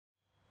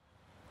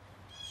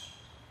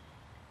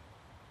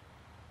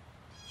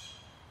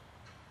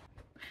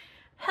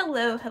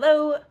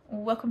Hello,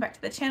 welcome back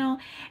to the channel.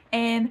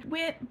 And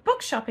went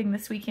book shopping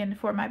this weekend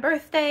for my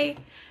birthday,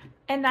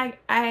 and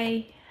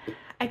I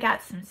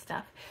got some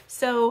stuff.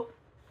 So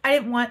I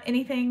didn't want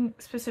anything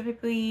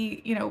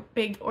specifically, you know,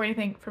 big or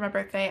anything for my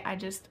birthday. I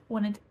just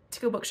wanted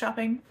to go book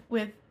shopping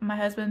with my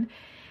husband,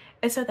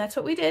 and so that's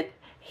what we did.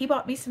 He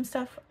bought me some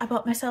stuff, I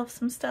bought myself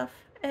some stuff,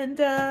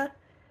 and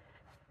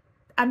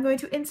I'm going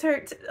to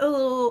insert a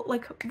little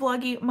like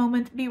vloggy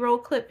moment B-roll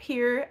clip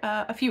here,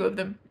 a few of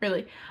them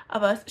really,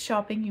 of us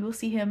shopping. You will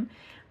see him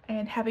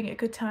and having a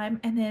good time,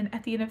 and then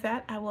at the end of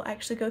that I will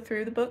actually go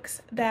through the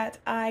books that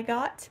I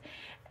got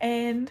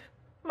and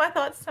my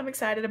thoughts. I'm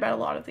excited about a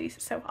lot of these,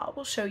 so I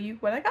will show you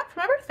what I got for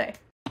my birthday.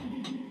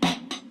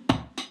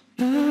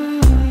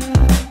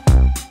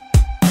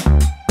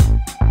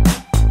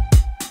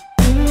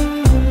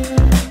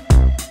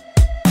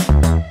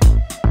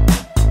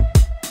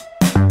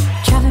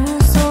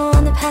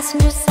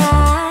 Passenger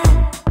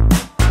side,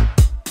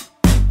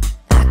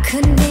 I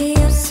couldn't be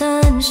your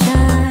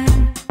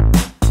sunshine.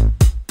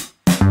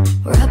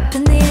 We're up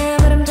in the air,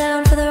 but I'm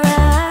down for the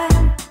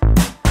ride.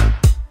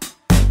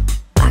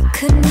 I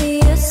couldn't be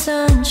your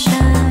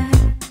sunshine.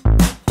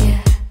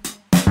 Yeah.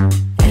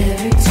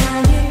 Every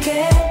time you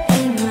get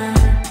in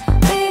line,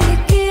 baby,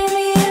 give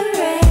me a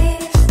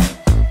raise.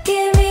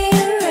 Give me a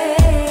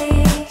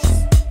raise.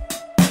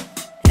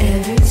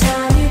 Every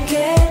time you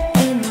get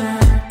in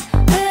line,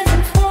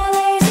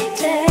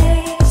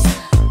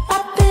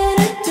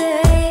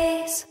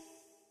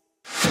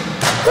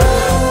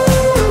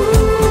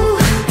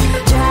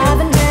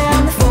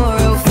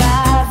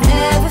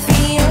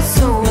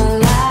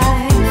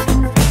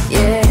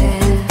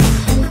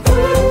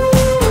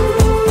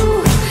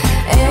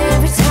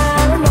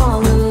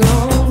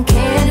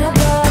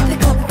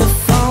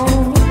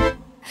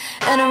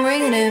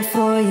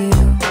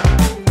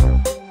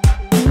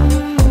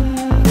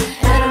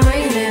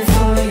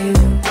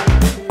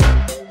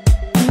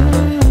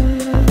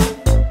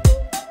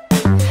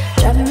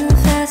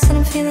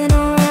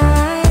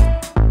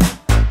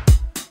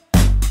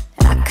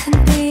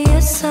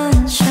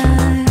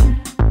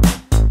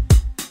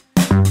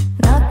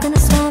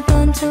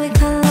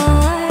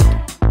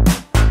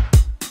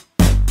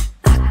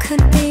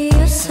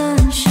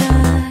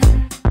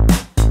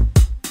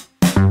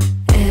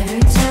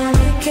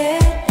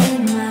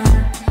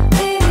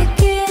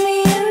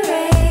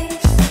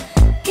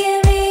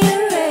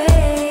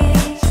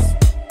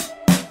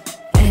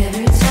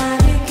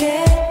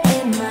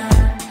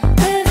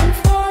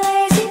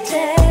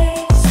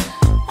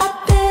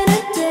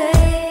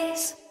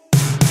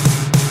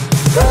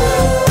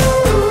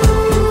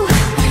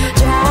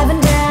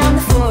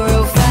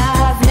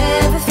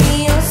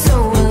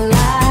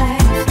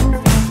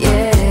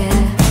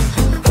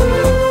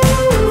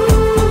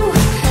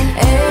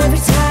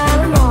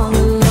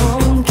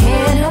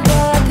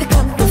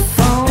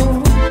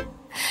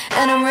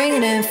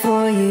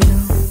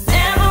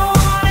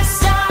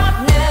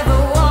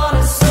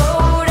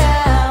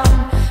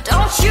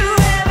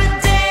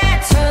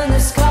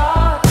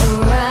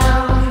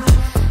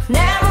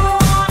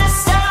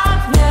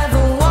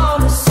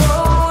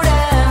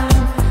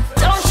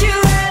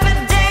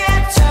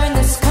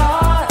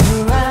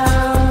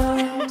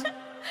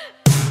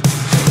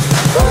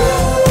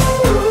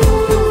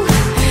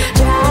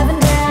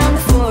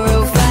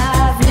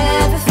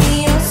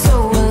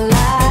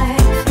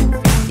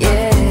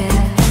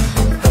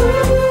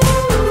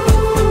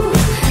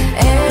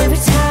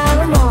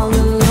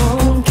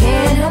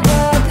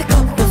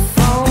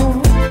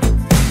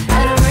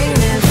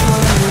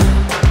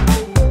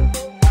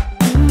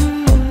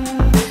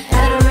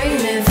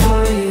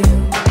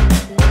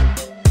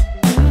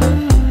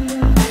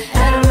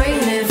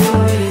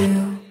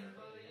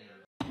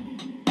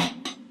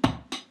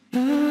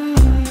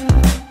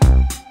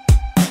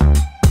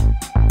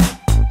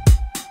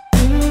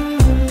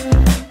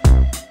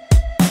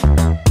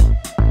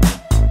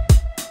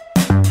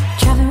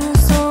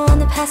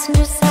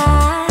 passenger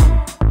side,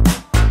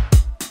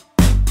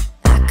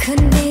 I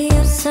couldn't be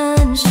your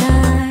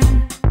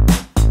sunshine.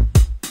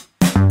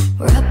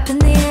 We're up in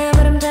the air,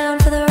 but I'm down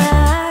for the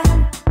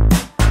ride.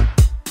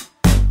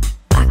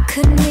 I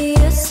couldn't be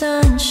your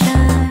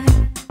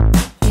sunshine.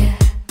 Yeah.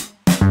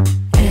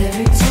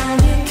 Every time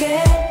you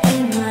get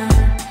in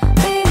line,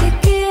 baby,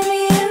 give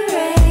me a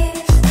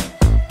raise.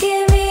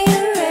 Give me a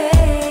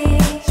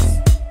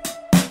raise.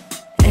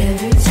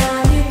 Every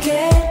time you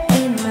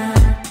get in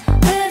line,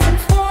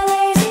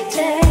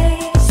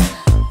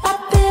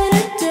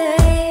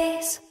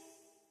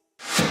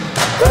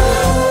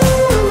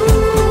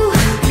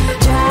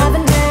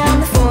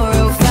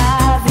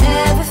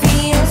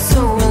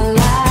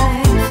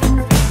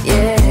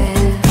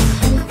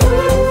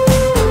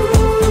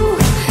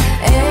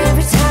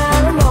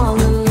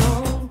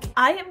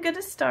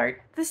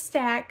 start the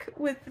stack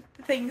with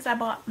the things I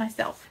bought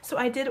myself. So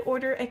I did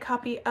order a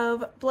copy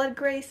of Blood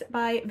Grace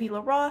by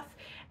Vila Roth,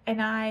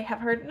 and I have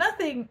heard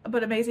nothing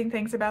but amazing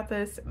things about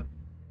this.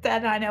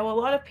 that I know a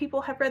lot of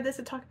people have read this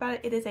and talk about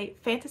it. It is a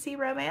fantasy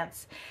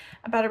romance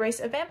about a race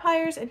of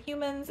vampires and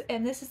humans,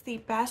 and this is the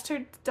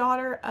bastard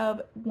daughter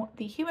of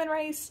the human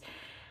race,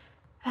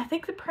 I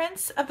think the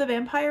prince of the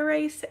vampire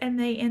race, and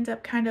they end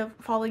up kind of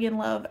falling in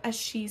love as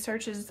she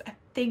searches, I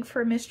think,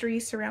 for a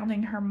mystery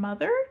surrounding her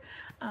mother.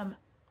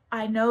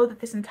 I know that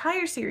this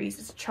entire series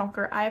is a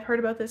chonker. I have heard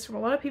about this from a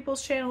lot of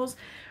people's channels.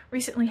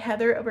 Recently,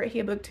 Heather over at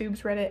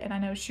booktube read it, and I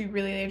know she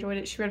really enjoyed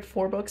it. She read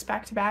 4 books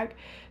back to back,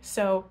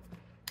 so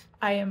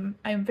I am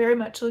very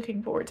much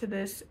looking forward to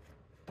this.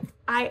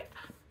 I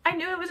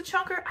knew it was a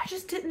chonker. I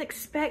just didn't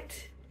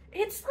expect.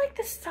 It's like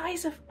the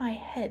size of my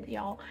head,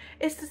 y'all.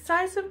 It's the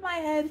size of my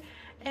head,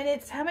 and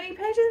it's how many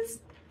pages?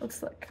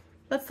 Let's look.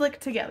 Let's look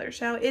together,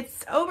 shall we?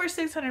 It's over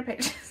 600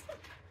 pages.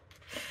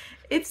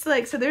 It's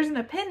like, so there's an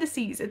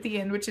appendices at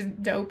the end, which is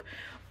dope,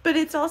 but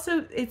it's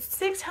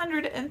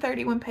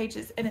 631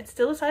 pages, and it's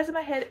still the size of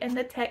my head, and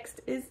the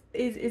text is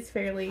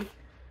fairly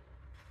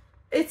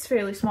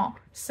small.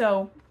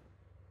 So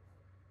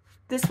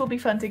this will be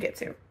fun to get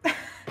to.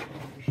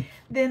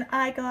 Then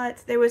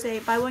there was a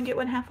buy one get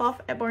one half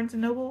off at Barnes &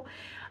 Noble.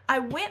 I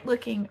went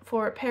looking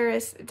for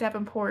Paris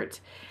Davenport,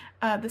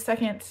 the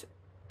second,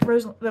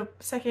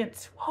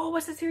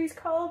 what's the series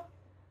called?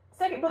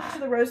 Second book to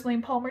the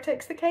Rosaline Palmer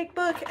Takes the Cake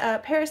book.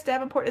 Paris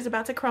Davenport is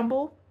About to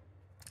Crumble.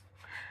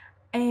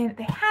 And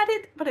they had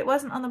it, but it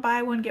wasn't on the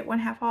buy one get one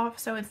half off,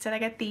 so instead I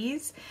got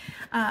these.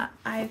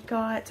 I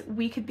got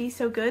We Could Be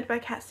So Good by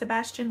Cat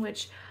Sebastian,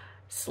 which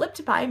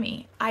slipped by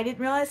me. I didn't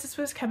realize this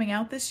was coming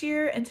out this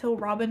year until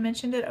Robin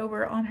mentioned it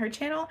over on her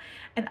channel,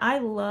 and I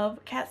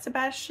love Cat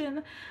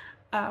Sebastian.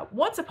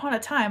 Once upon a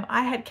time,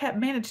 I had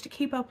managed to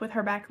keep up with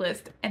her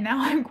backlist, and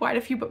now I'm quite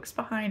a few books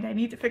behind. I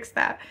need to fix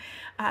that.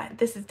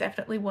 This is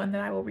definitely one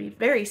that I will read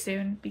very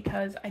soon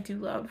because I do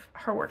love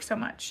her work so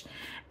much.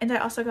 And I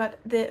also got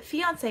The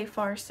Fiancé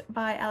Farce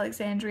by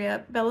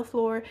Alexandria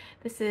Bellafleur.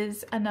 This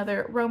is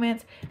another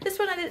romance. This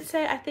one I didn't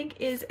say, I think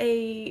is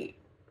a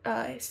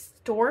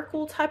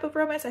historical type of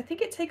romance. I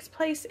think it takes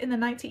place in the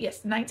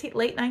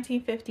late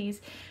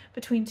 1950s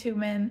between 2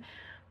 men.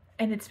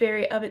 And it's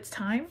very of its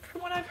time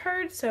from what I've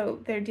heard. So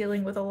they're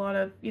dealing with a lot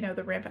of, you know,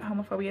 the rampant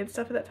homophobia and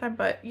stuff at that time.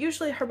 But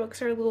usually her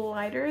books are a little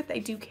lighter.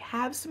 They do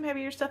have some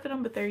heavier stuff in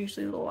them, but they're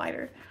usually a little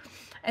lighter.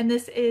 And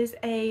this is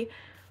I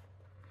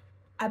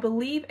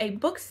believe a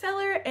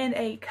bookseller and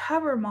a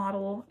cover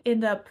model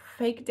end up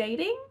fake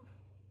dating.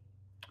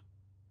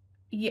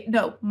 Yeah,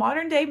 no,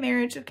 modern day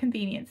marriage of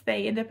convenience.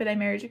 They end up in a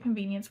marriage of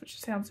convenience,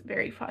 which sounds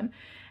very fun.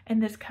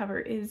 And this cover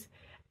is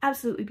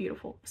absolutely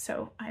beautiful,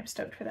 so I'm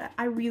stoked for that.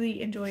 I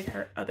really enjoyed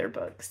her other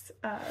books.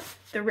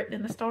 The Written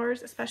in the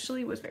Stars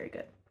especially was very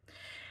good.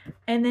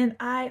 And then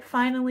I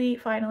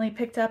finally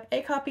picked up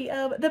a copy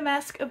of The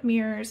Mask of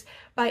Mirrors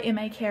by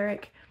M.A.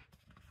 Carrick.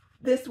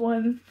 This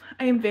one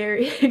I am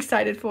very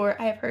excited for.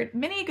 I have heard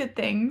many good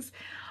things.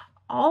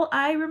 All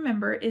I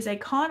remember is a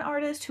con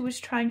artist who was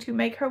trying to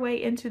make her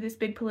way into this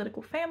big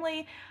political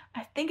family.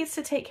 I think it's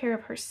to take care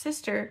of her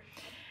sister.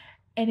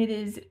 And it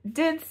is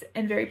dense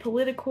and very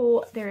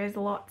political. There is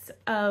lots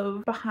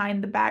of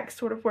behind the back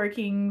sort of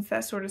workings,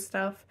 that sort of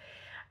stuff.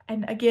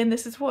 And again,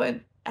 this is what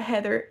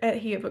Heather at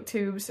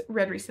booktube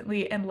read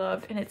recently and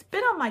loved. And it's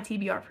been on my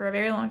TBR for a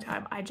very long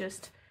time. I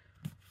just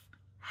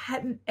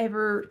hadn't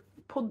ever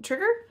pulled the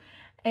trigger.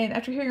 And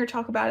after hearing her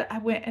talk about it, I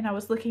went and I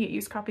was looking at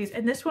used copies.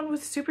 And this one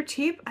was super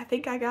cheap. I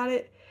think I got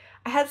it.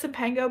 I had some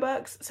Pango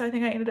bucks, so I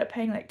think I ended up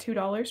paying like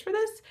 $2 for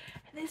this.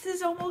 And this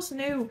is almost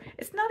new.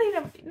 It's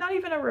not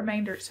even a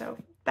remainder, so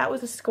that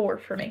was a score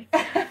for me.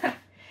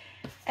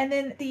 And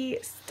then the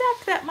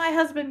stack that my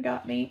husband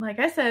got me, like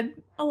I said,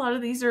 a lot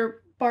of these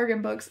are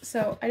bargain books,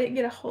 so I didn't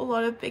get a whole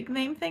lot of big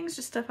name things,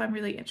 just stuff I'm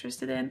really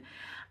interested in.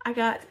 I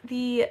got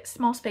the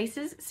Small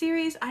Spaces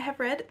series. I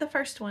have read the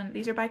first one.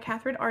 These are by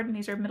Catherine Arden.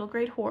 These are middle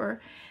grade horror.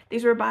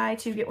 These were buy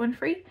 2 get 1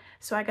 free.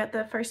 So I got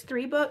the first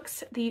 3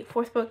 books. The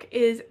 4th book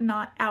is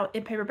not out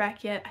in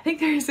paperback yet. I think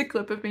there is a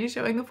clip of me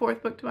showing the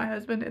 4th book to my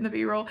husband in the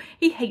B-roll.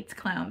 He hates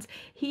clowns.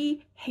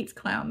 He hates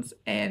clowns.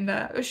 And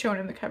I was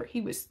showing him the cover.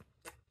 He was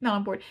not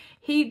on board.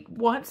 He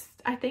wants,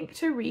 I think,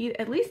 to read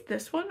at least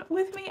this one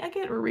with me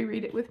again, or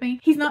reread it with me.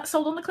 He's not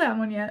sold on the clown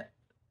one yet.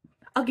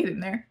 I'll get in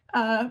there.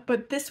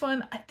 But this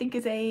one I think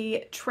is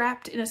a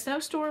trapped in a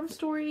snowstorm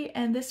story,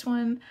 and this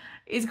one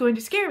is going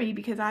to scare me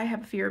because I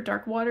have a fear of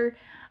dark water.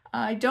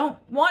 I don't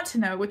want to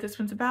know what this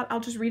one's about. I'll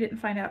just read it and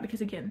find out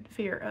because, again,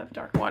 fear of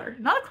dark water.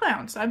 Not a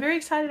clown. So I'm very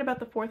excited about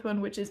the 4th one,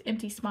 which is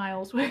Empty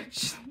Smiles,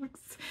 which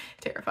looks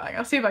terrifying.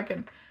 I'll see if I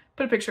can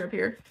put a picture up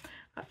here.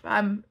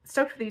 I'm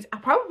stoked for these.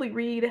 I'll probably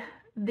read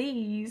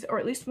these, or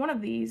at least one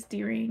of these,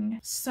 during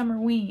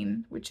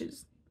Summerween, which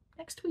is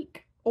next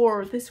week.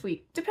 Or this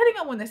week, depending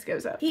on when this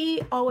goes up.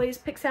 He always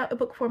picks out a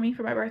book for me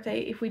for my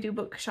birthday if we do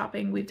book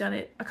shopping. We've done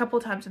it a couple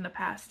of times in the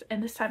past,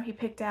 and this time he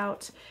picked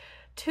out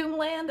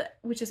Tombland,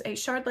 which is a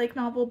Shard Lake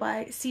novel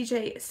by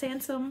C.J.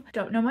 Sansom.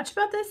 Don't know much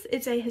about this.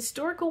 It's a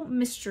historical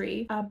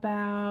mystery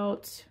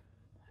about,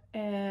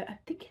 I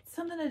think it's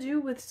something to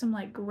do with some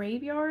like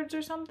graveyards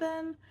or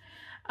something.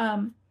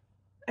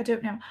 I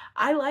don't know.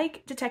 I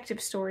like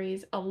detective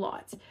stories a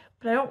lot,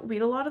 but I don't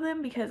read a lot of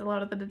them because a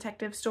lot of the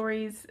detective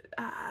stories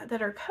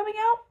that are coming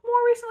out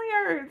more recently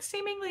are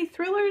seemingly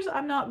thrillers.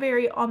 I'm not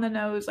very on the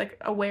nose, like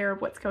aware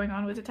of what's going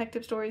on with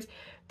detective stories.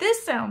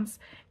 This sounds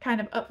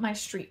kind of up my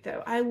street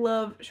though. I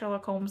love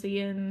Sherlock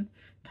Holmesian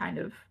kind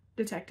of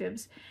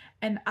detectives,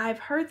 and I've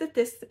heard that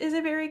this is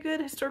a very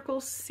good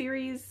historical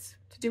series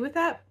to do with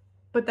that,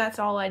 but that's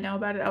all I know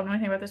about it. I don't know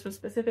anything about this one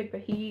specific,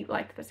 but he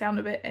liked the sound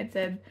of it and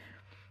said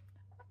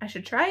I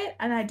should try it,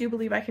 and I do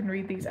believe I can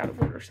read these out of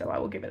order, so I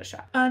will give it a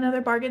shot. Another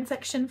bargain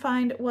section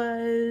find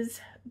was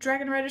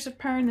Dragon Riders of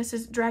Pern. This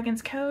is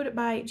Dragon's Code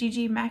by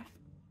G.G.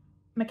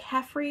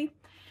 McCaffrey.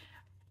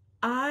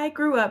 I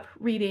grew up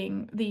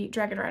reading the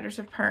Dragon Riders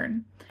of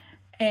Pern,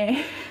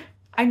 and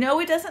I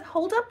know it doesn't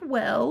hold up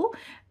well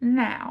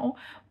now,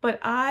 but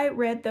I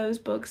read those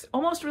books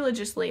almost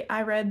religiously.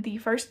 I read the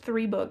first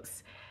 3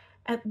 books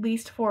at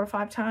least 4 or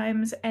 5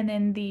 times, and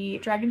then the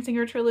Dragon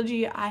Singer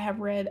trilogy I have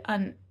read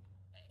an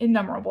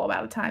innumerable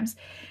amount of times.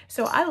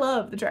 So I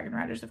love the Dragon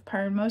Riders of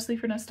Pern, mostly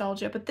for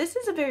nostalgia, but this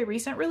is a very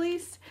recent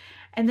release,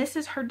 and this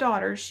is her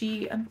daughter.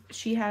 She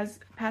has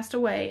passed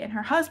away, and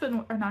her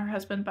husband, or not her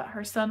husband, but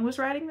her son was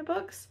writing the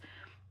books,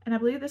 and I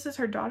believe this is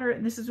her daughter,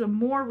 and this is a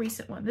more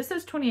recent one. This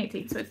is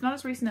 2018, so it's not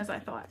as recent as I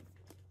thought,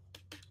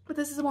 but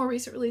this is a more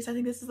recent release. I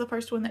think this is the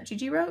first one that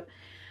Gigi wrote.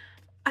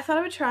 I thought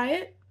I would try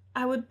it.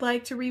 I would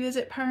like to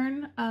revisit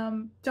Pern.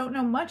 Don't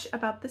know much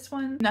about this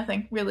one.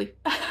 Nothing, really.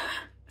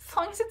 As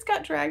long as it's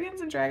got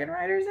dragons and dragon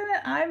riders in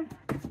it, I'm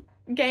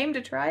game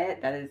to try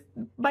it. That is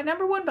my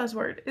 #1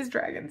 buzzword, is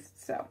dragons.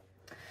 So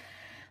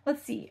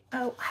let's see.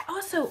 Oh, I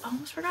also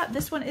almost forgot.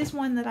 This one is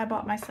one that I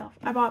bought myself.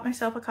 I bought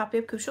myself a copy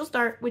of Kushal's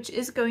Dart, which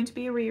is going to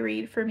be a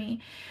reread for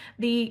me.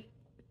 The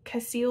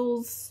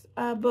Cassiel's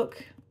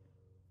book,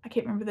 I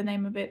can't remember the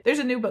name of it. There's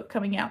a new book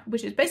coming out,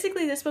 which is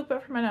basically this book,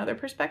 but from another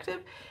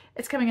perspective.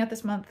 It's coming out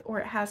this month, or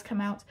it has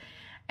come out.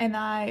 And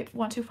I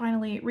want to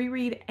finally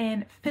reread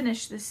and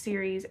finish this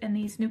series, and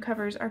these new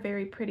covers are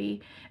very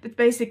pretty. It's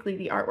basically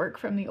the artwork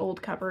from the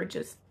old cover,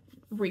 just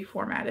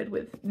reformatted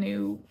with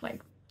new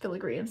like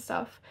filigree and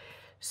stuff.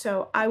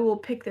 So I will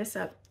pick this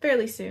up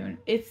fairly soon.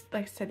 It's,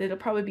 like I said, it'll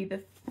probably be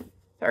the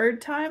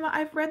 3rd time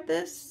I've read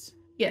this.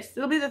 Yes,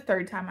 it'll be the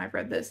 3rd time I've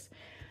read this.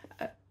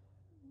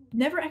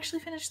 Never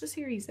actually finished the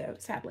series though,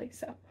 sadly.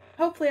 So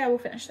hopefully I will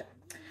finish it.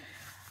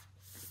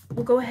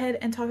 We'll go ahead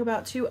and talk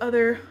about 2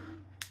 other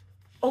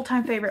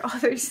old-time favorite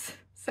authors.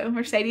 So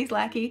Mercedes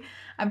Lackey,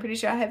 I'm pretty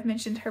sure I have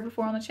mentioned her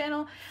before on the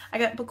channel. I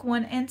got book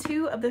 1 and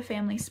 2 of The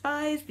Family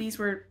Spies. These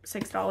were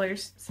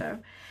 $6, so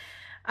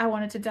I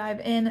wanted to dive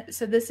in.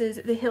 So this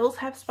is The Hills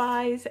Have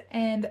Spies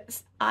and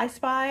I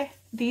Spy.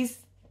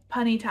 These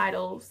punny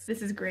titles,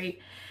 this is great.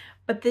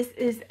 But this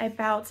is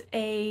about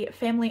a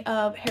family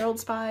of Herald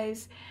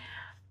spies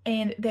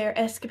and their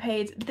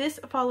escapades. This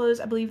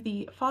follows, I believe,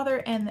 the father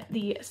and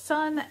the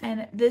son,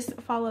 and this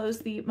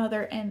follows the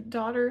mother and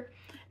daughter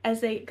as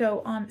they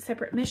go on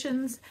separate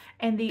missions.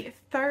 And the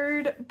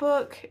 3rd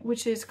book,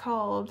 which is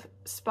called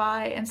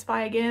Spy and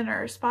Spy Again,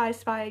 or Spy,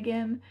 Spy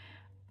Again,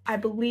 I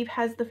believe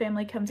has the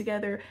family come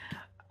together.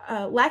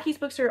 Lackey's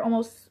books are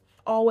almost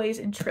always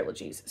in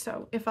trilogies,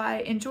 so if I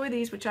enjoy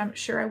these, which I'm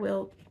sure I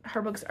will,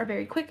 her books are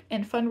very quick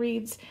and fun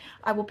reads,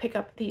 I will pick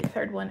up the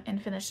 3rd one and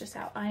finish this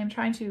out. I am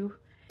trying to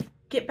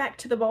get back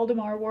to the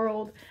Valdemar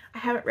world. I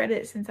haven't read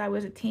it since I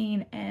was a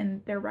teen,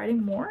 and they're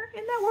writing more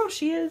in that world,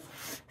 she is,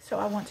 so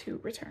I want to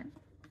return.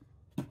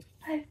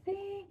 I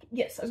think,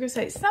 yes, I was gonna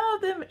say, some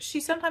of them she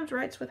sometimes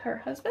writes with her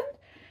husband,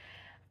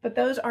 but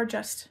those are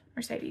just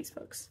Mercedes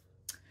books.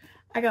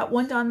 I got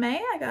One Don May.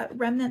 I got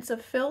Remnants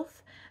of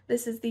Filth.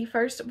 This is the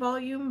 1st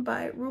volume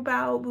by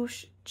Rubao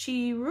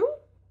Bushiru.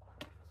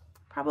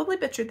 Probably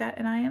butchered that,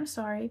 and I am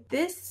sorry.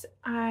 This,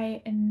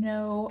 I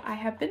know I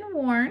have been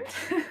warned,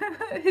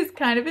 is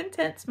kind of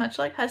intense, much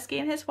like Husky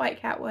and his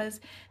White Cat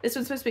was. This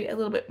one's supposed to be a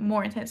little bit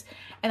more intense,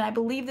 and I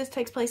believe this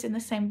takes place in the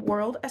same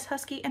world as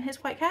Husky and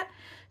his White Cat,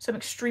 so I'm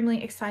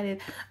extremely excited.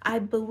 I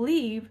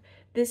believe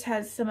this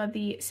has some of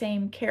the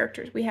same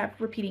characters. We have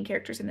repeating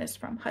characters in this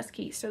from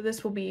Husky, so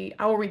this will be,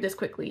 I will read this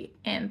quickly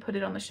and put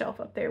it on the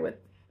shelf up there with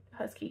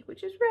Husky,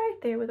 which is right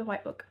there with the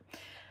white book.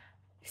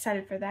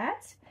 Excited for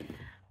that.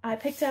 I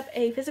picked up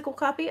a physical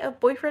copy of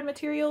Boyfriend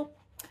Material.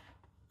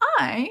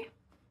 I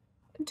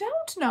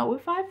don't know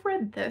if I've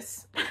read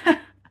this.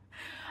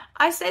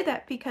 I say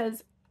that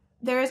because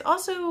there is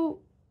also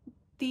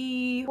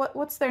the,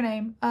 what's their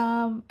name?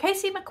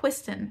 Casey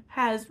McQuiston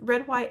has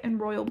Red, White, and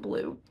Royal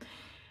Blue.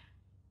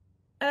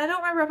 And I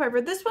don't remember if I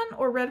read this one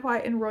or Red,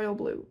 White, and Royal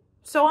Blue.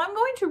 So I'm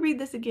going to read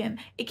this again.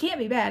 It can't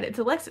be bad. It's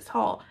Alexis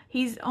Hall.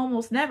 He's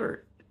almost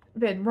never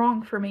been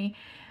wrong for me.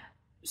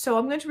 So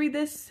I'm going to read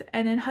this,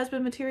 and then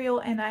Husband Material,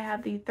 and I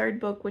have the 3rd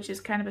book, which is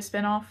kind of a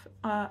spinoff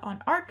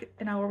on ARC,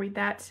 and I will read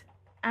that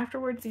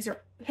afterwards.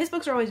 His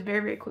books are always very,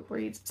 very quick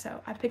reads, so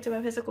I picked up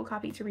a physical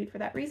copy to read for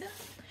that reason.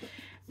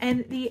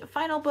 And the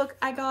final book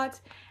I got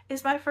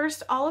is my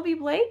first Olivia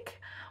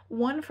Blake,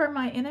 One for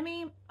My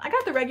Enemy. I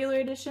got the regular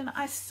edition.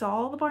 I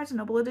saw the Barnes &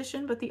 Noble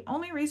edition, but the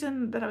only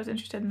reason that I was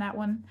interested in that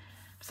one,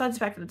 besides the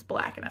fact that it's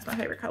black and that's my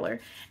favorite color,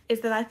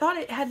 is that I thought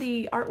it had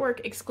the artwork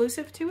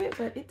exclusive to it,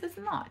 but it does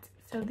not.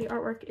 So the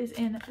artwork is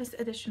in this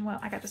edition. Well,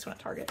 I got this one at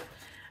Target.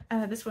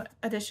 This one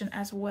edition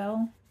as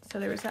well. So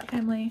there was that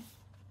family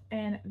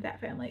and that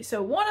family.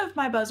 So one of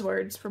my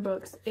buzzwords for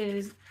books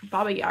is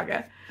Baba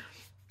Yaga.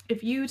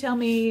 If you tell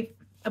me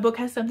a book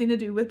has something to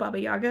do with Baba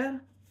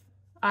Yaga,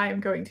 I am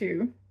going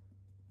to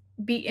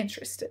be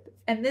interested.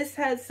 And this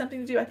has something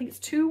to do, I think it's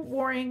two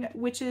warring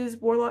witches,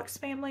 warlocks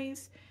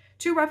families.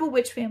 Two rival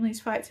witch families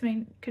fight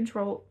to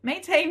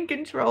maintain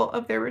control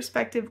of their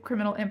respective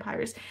criminal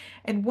empires.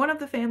 And one of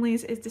the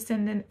families is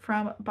descendant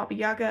from Baba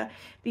Yaga,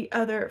 the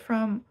other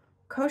from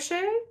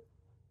Koschei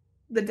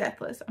the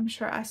Deathless. I'm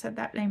sure I said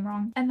that name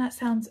wrong. And that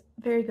sounds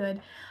very good.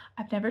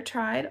 I've never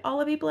tried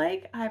Olivia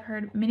Blake. I've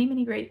heard many,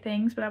 many great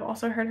things, but I've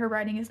also heard her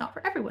writing is not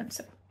for everyone.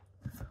 So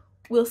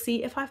we'll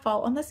see if I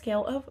fall on the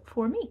scale of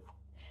for me.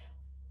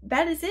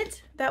 That is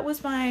it. That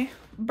was my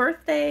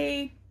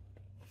birthday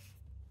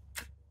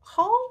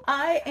haul.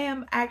 I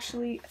am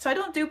actually, so I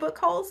don't do book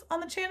hauls on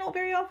the channel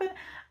very often.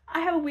 I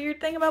have a weird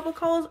thing about book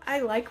hauls.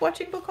 I like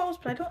watching book hauls,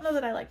 but I don't know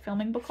that I like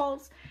filming book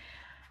hauls.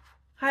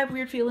 I have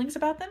weird feelings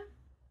about them.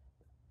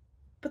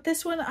 But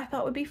this one I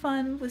thought would be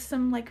fun with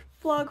some like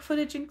vlog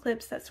footage and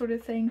clips, that sort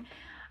of thing.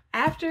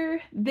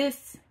 After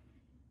this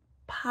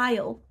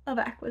pile of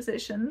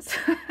acquisitions,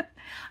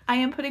 I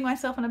am putting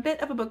myself on a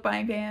bit of a book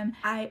buying ban.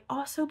 I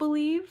also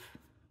believe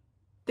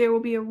there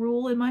will be a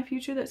rule in my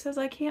future that says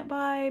I can't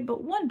buy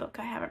but one book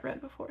I haven't read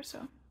before,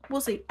 so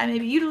we'll see. I may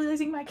be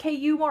utilizing my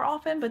KU more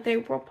often, but there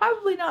will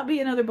probably not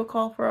be another book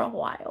haul for a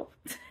while,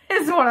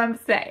 is what I'm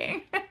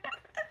saying.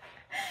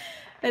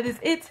 That is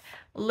it.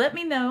 Let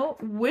me know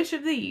which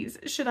of these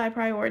should I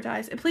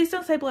prioritize. And please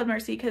don't say Blood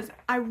Mercy, because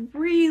I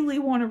really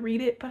want to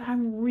read it, but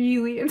I'm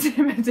really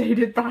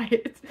intimidated by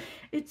it.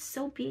 It's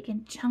so big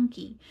and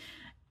chunky.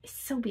 It's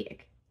so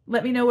big.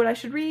 Let me know what I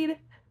should read.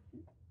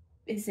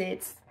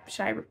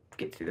 Should I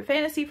get through the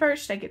fantasy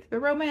first? Should I get through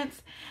the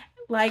romance?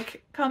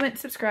 Like, comment,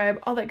 subscribe,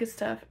 all that good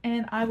stuff.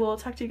 And I will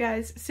talk to you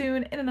guys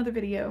soon in another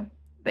video.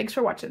 Thanks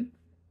for watching.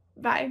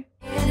 Bye.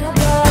 Pick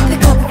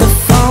up the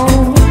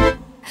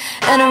phone,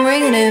 and I'm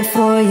ringing it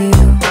for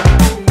you.